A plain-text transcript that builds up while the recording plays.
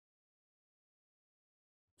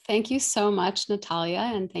Thank you so much, Natalia,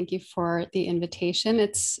 and thank you for the invitation.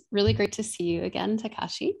 It's really great to see you again,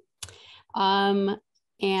 Takashi. Um,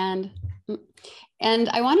 and, and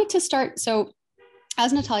I wanted to start, so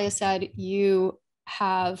as Natalia said, you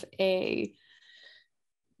have a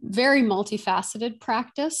very multifaceted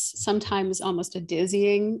practice, sometimes almost a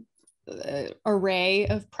dizzying array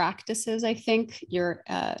of practices, I think. You're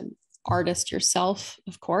an artist yourself,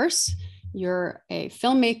 of course. You're a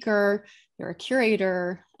filmmaker, you're a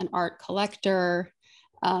curator, an art collector.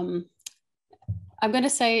 I'm going to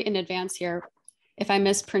say in advance here, if I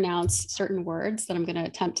mispronounce certain words that I'm going to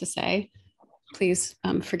attempt to say, please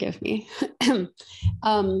forgive me.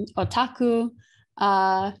 Otaku,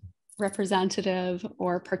 representative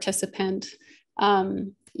or participant.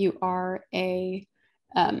 You are a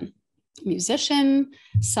musician,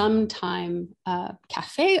 sometime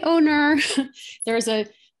cafe owner. there is a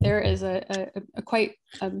quite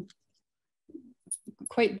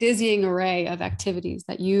dizzying array of activities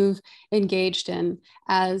that you've engaged in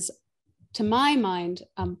as, to my mind,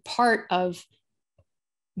 part of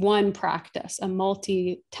one practice, a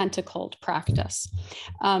multi-tentacled practice.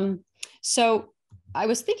 So I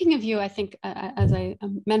was thinking of you, I think, as I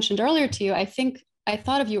mentioned earlier to you, I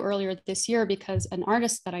thought of you earlier this year because an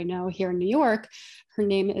artist that I know here in New York, her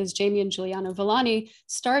name is Jamie and Giuliano Villani,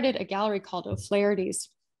 started a gallery called O'Flaherty's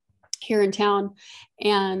here in town.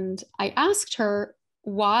 And I asked her,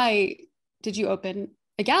 why did you open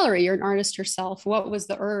a gallery? You're an artist yourself. What was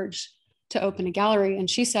the urge to open a gallery? And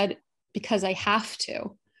she said, because I have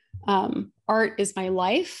to. Art is my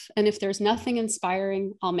life. And if there's nothing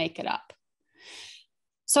inspiring, I'll make it up.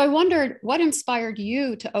 So I wondered, what inspired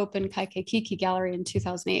you to open Kaikeikiki Gallery in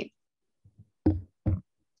 2008?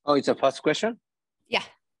 Oh, it's a first question? Yeah.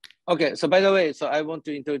 Okay, so by the way, so I want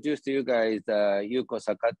to introduce to you guys, Yuko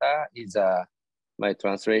Sakata is my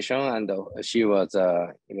translation, and she was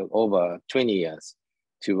over 20 years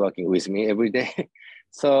to working with me every day.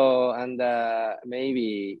 So, and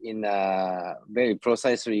maybe in very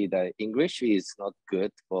precisely, the English is not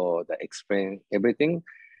good for the explain everything.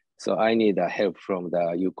 So I need help from the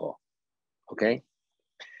Yuko, okay?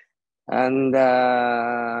 And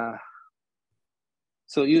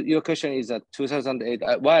so your question is 2008,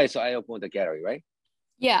 why? So I opened the gallery, right?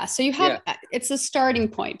 Yeah, so you have, it's a starting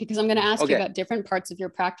point because I'm gonna ask you about different parts of your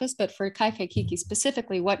practice, but for Kaikeikiki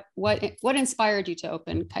specifically, what inspired you to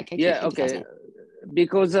open Kaikeikiki? Yeah, okay,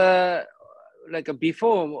 because like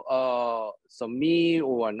before, so me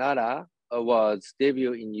or Nara was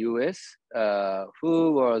debut in US,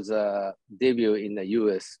 who was debut in the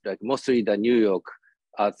US, like mostly the New York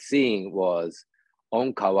art scene was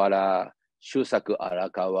Onkawara, Shusaku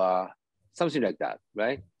Arakawa, something like that,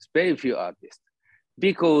 right? It's very few artists.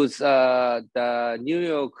 Because the New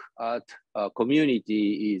York art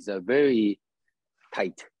community is a very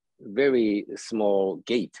tight, very small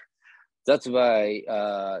gate. That's why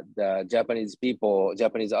the Japanese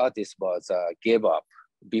artists was gave up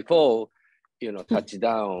before, touch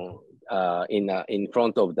down in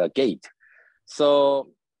front of the gate.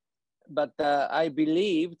 So, but I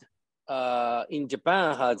believed in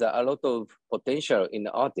Japan has a lot of potential in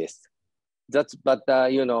the artists. But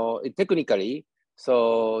technically,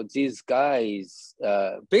 so these guys,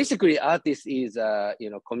 basically artists is,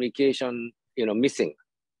 communication, missing.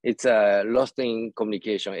 It's lost in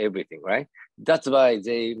communication, everything, right? That's why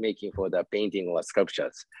they making for the painting or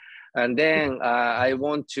sculptures. And then I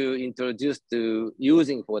want to introduce to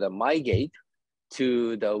using for the migrate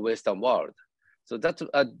to the Western world. So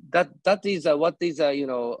that is what is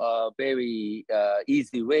very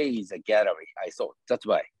easy way is a gallery. I thought that's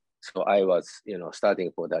why. So I was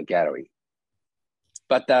starting for the gallery.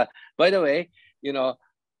 But by the way, I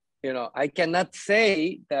cannot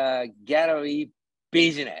say the gallery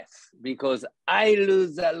business because I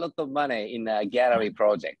lose a lot of money in a gallery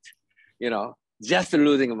project. Just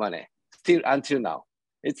losing money still until now.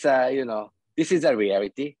 It's this is a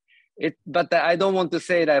reality. But I don't want to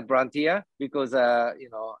say that frontier because I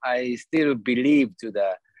still believe to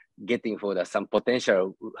the getting for the some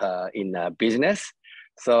potential in business.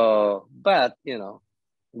 So, but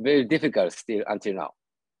very difficult still until now.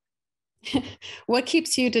 What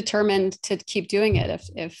keeps you determined to keep doing it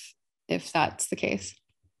if that's the case?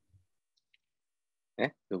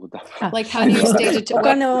 Like how do you stay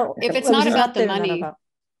determined? If it's not about the money.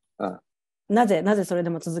 なぜそれで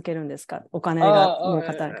も続けるんですか？お金が儲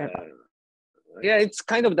かったら。Yeah, it's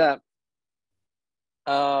kind of the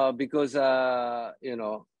because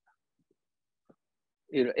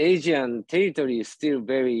Asian territory is still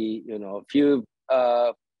very few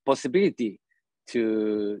possibility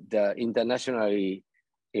to the internationally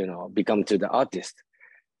become to the artist.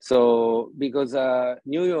 So because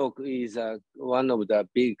New York is one of the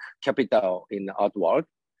big capital in the art world.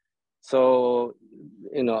 So,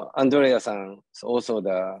 Andrea-san, also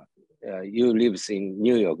you lives in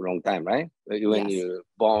New York long time, right? When Yes. you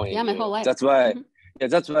born in my whole life. That's why,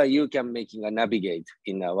 that's why you can making a navigate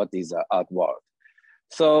in what is art world.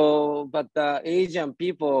 So, but Asian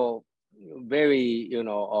people very,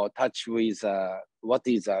 touch with what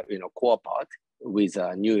is core part with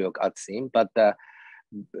New York art scene, but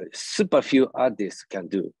super few artists can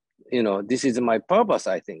do. This is my purpose,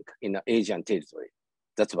 I think, in the Asian territory.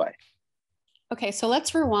 That's why. Okay, so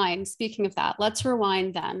let's rewind. Speaking of that, let's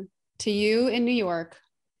rewind then to you in New York.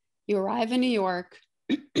 You arrive in New York,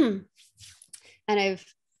 and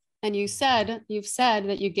you've said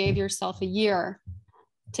that you gave yourself a year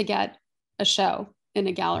to get a show in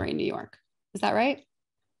a gallery in New York. Is that right?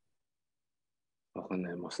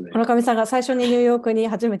 村上さんが最初にニューヨークに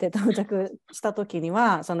初めて到着した時に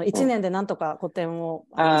は、その1年でなんとか個展を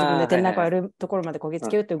自分で展覧会をやるところまでこぎつ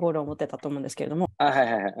けるというゴールを持ってたと思うんですけれども。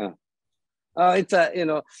It's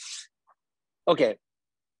okay.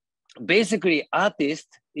 Basically, artist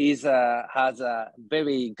has a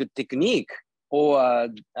very good technique, or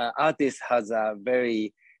artist has a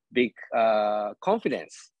very big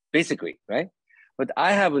confidence, basically, right? But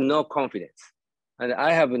I have no confidence. And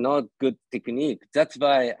I have not good technique. That's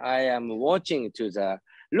why I am watching to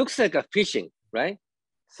looks like a fishing, right?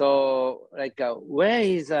 So where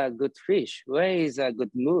is a good fish? Where is a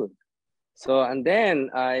good mood? So, and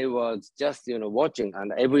then I was just, watching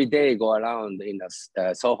and every day go around in the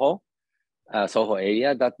Soho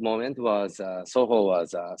area. That moment was, Soho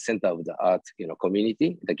was center of the art,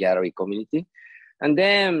 community, the gallery community. And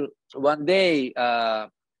then one day, I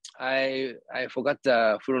forgot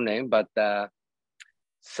the full name, but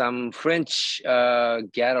some French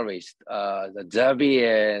gallerist, the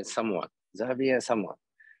Xavier someone.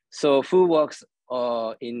 So who works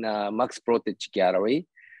in Max Protech Gallery.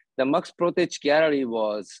 The Max Protech Gallery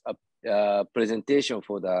was a presentation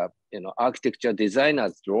for the architecture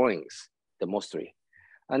designers' drawings, the mostly.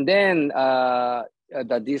 And then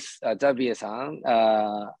this Xavier-san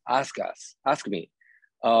asked me,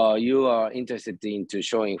 you are interested into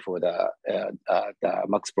showing for the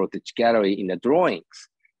Max Protech Gallery in the drawings,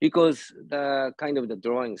 because the kind of the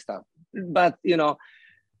drawing stuff. But,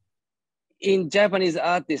 in Japanese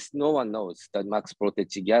artists, no one knows that Max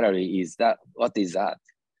Protech Gallery is that, what is that?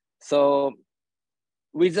 So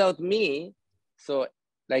without me, so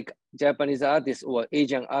like Japanese artists or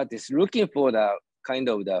Asian artists looking for the kind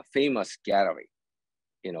of the famous gallery,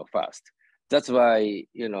 first. That's why,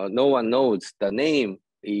 no one knows the name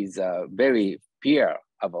is very pure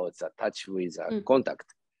about the touch with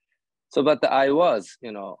contact. So, but I was,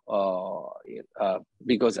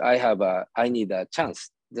 because I need a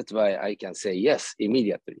chance. That's why I can say yes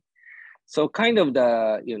immediately. So kind of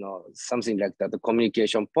the, something like that, the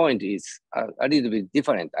communication point is a little bit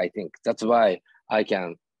different, I think. That's why I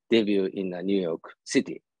can debut in New York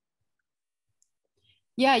City.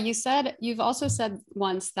 Yeah, you've also said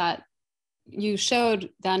once that you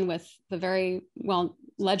showed then with the very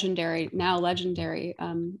legendary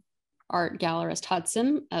art gallerist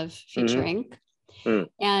Hudson of Feature Inc.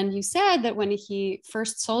 And you said that when he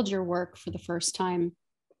first sold your work for the first time,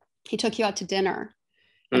 he took you out to dinner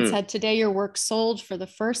and said, today your work sold for the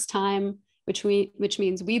first time, which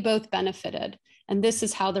means we both benefited. And this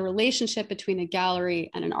is how the relationship between a gallery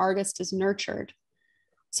and an artist is nurtured.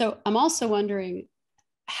 So I'm also wondering,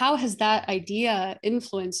 how has that idea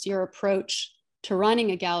influenced your approach to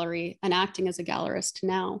running a gallery and acting as a gallerist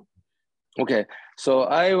now? Okay, so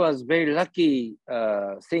I was very lucky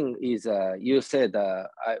thing is you said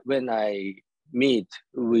when I meet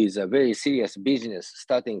with a very serious business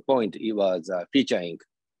starting point, it was featuring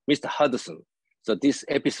Mr. Hudson. So this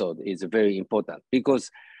episode is very important because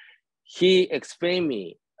he explained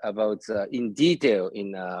me about in detail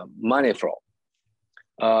in money flow.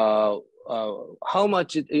 How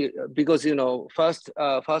much, because, first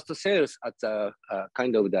sales at the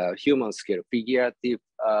kind of the human scale figurative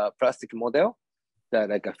plastic model,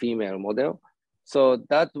 like a female model. So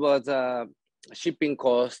that was shipping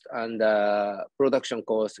cost and production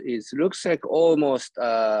cost looks like almost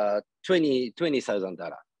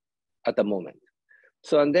 $20,000 at the moment.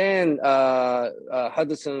 So, and then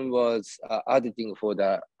Hudson was auditing for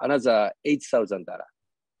another $8,000.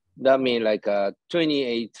 That means like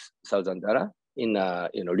 $28,000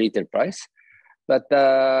 in retail price, but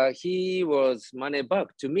he was money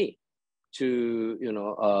back to me to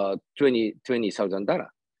 $20,000.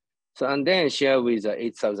 So and then share with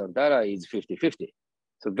 $8,000 is 50-50.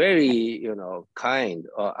 So very kind,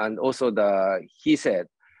 and also he said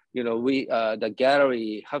the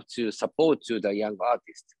gallery have to support to the young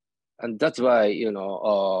artist. And that's why,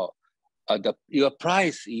 your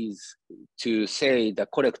price is to say the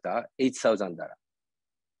collector $8,000.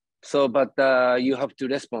 So, but you have to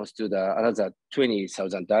respond to the another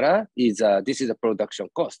 $20,000 this is a production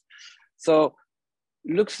cost. So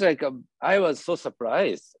looks like I was so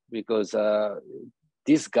surprised because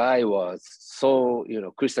this guy was so,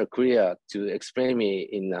 crystal clear to explain me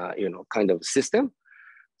in kind of system.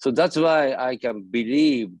 So that's why I can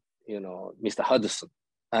believe, Mr. Hudson,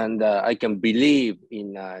 and I can believe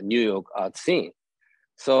in New York art scene.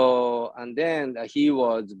 So, and then he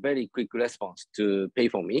was very quick response to pay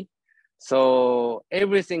for me. So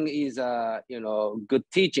everything is, good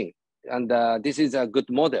teaching. And this is a good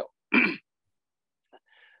model.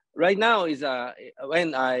 Right now is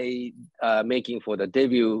when I making for the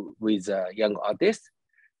debut with a young artist,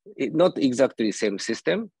 not exactly same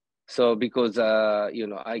system. So because,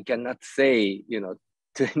 I cannot say,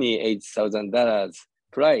 $28,000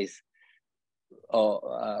 price.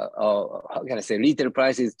 Or how can I say, retail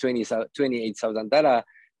price is $28,000,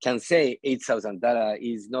 can say $8,000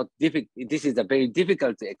 is not difficult. This is a very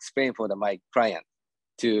difficult to explain for my client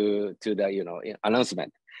to the,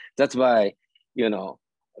 announcement. That's why,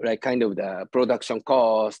 like kind of the production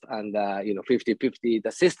cost and, 50-50,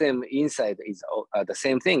 the system inside is the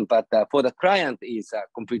same thing, but for the client is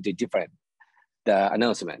completely different. The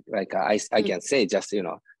announcement, like I can say just,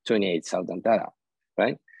 $28,000,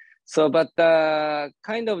 right? So, but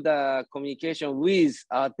kind of the communication with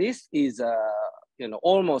artists is,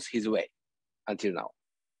 almost his way until now.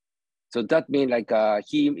 So that means like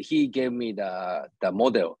he gave me the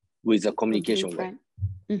model with the communication way.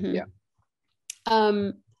 Mm-hmm. Yeah.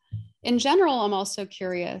 In general, I'm also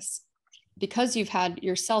curious, because you've had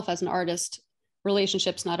yourself as an artist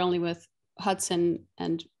relationships not only with Hudson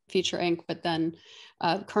and Feature Inc., but then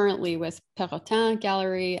currently with Perrotin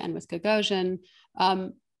Gallery and with Gagosian.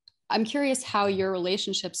 I'm curious how your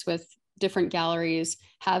relationships with different galleries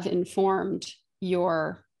have informed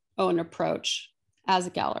your own approach as a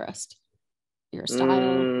gallerist, your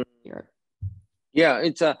style, your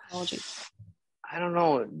it's a technology. I don't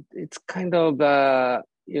know. It's kind of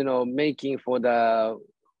making for the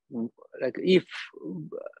like if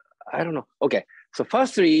I don't know. Okay, so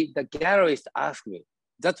firstly, the gallerist asked me.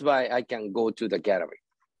 That's why I can go to the gallery.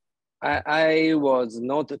 I was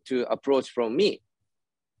not to approach from me.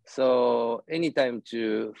 So anytime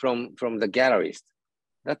from the gallerist,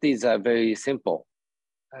 that is very simple,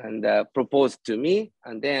 and propose to me,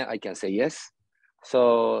 and then I can say yes.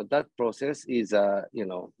 So that process is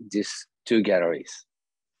these two galleries.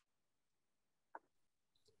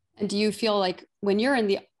 And do you feel like when you're in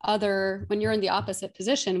the opposite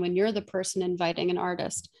position, when you're the person inviting an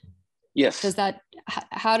artist, yes,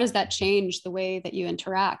 how does that change the way that you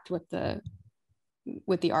interact with the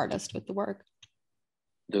artist, with the work?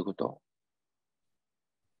 どういうこと？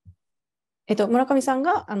村上さん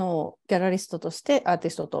がギャラリストとしてアーテ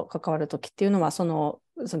ィストと関わるときっていうのはその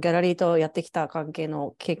ギャラリーとやってきた関係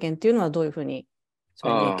の経験っていうのはどういうふうにそ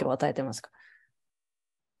れに影響を与えてますか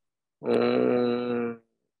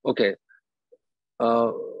？Okay.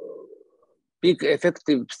 Big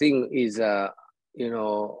effective thing is I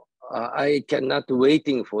cannot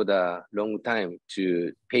waiting for the long time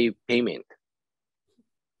to pay payment.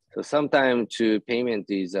 So sometimes to payment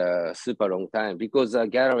is a super long time because the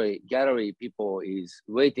gallery people is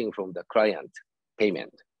waiting from the client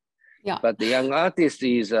payment. Yeah. But the young artist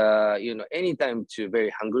is anytime to very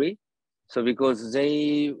hungry. So because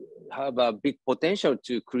they have a big potential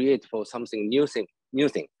to create for something new thing.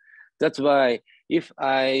 That's why if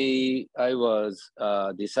I was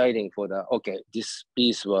deciding for this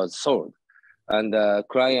piece was sold and the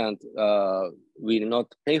client will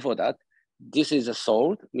not pay for that. This is a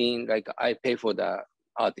sold, mean like I pay for the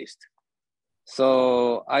artist.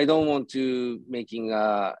 So I don't want to making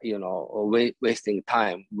wasting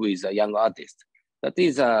time with a young artist. That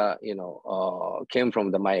is came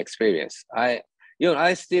from my experience. I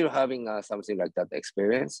still having something like that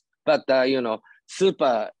experience, but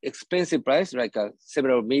super expensive price like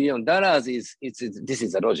several $1 million this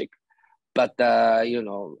is a logic. But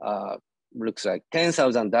looks like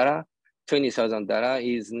 $10,000.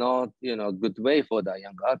 $20,000 is not, good way for the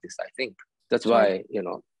young artist, I think. That's why,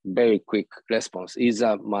 very quick response is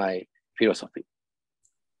my philosophy.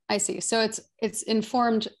 I see. So it's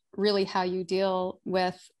informed really how you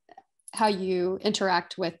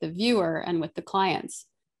interact with the viewer and with the clients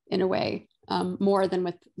in a way, more than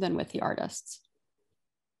with the artists.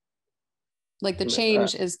 Like the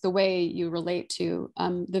change is the way you relate to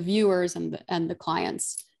the viewers and the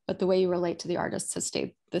clients, but the way you relate to the artists has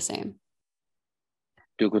stayed the same.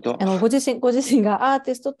 ということ？ご自身がアー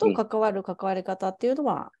ティストと関わる関わり方っていうの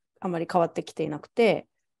はあまり変わってきていなくて、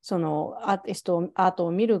そのアート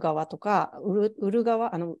を見る側とか売る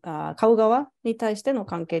側、買う側に対しての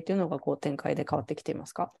関係っていうのがこう展開で変わってきていま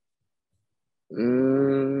すか？い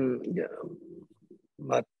や、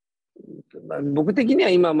僕的に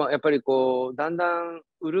は今やっぱりこうだんだん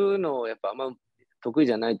売るのをやっぱあんま得意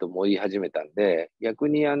じゃないと思い始めたんで、逆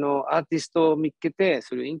にアーティストを見つけて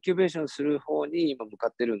それをインキュベーションする方に今向か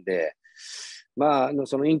ってるんで、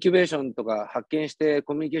そのインキュベーションとか発見して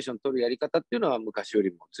コミュニケーション取るやり方っていうのは昔よ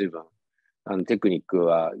りも随分テクニック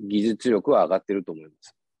は技術力は上がってると思いま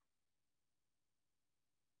す。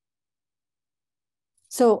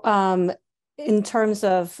So, in terms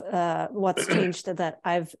of what's changed, that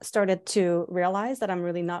I've started to realize that I'm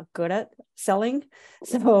really not good at selling.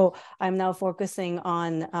 So I'm now focusing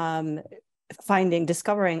on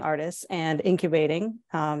discovering artists and incubating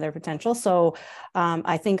their potential. So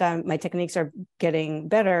I think my techniques are getting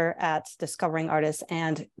better at discovering artists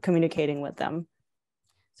and communicating with them.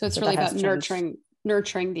 So it's really about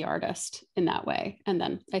nurturing the artist in that way. And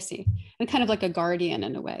then I see, and kind of like a guardian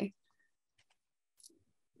in a way.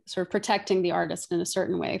 Sort of protecting the artist in a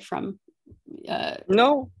certain way from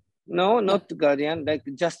no, not the guardian, like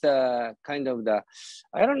just kind of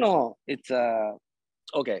I don't know, it's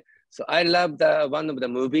okay, so I love one of the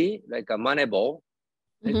movie like a Moneyball.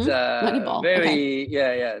 It's Moneyball. very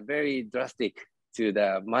very drastic to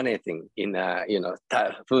the money thing in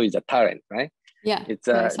who is a talent, right? Yeah, it's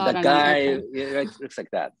the guy looks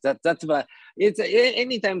like that. That's why it's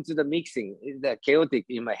anytime to the mixing is the chaotic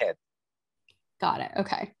in my head. Got it.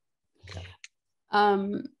 Okay. All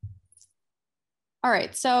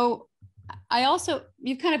right. So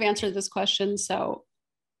you've kind of answered this question. So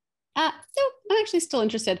no, I'm actually still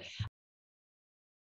interested.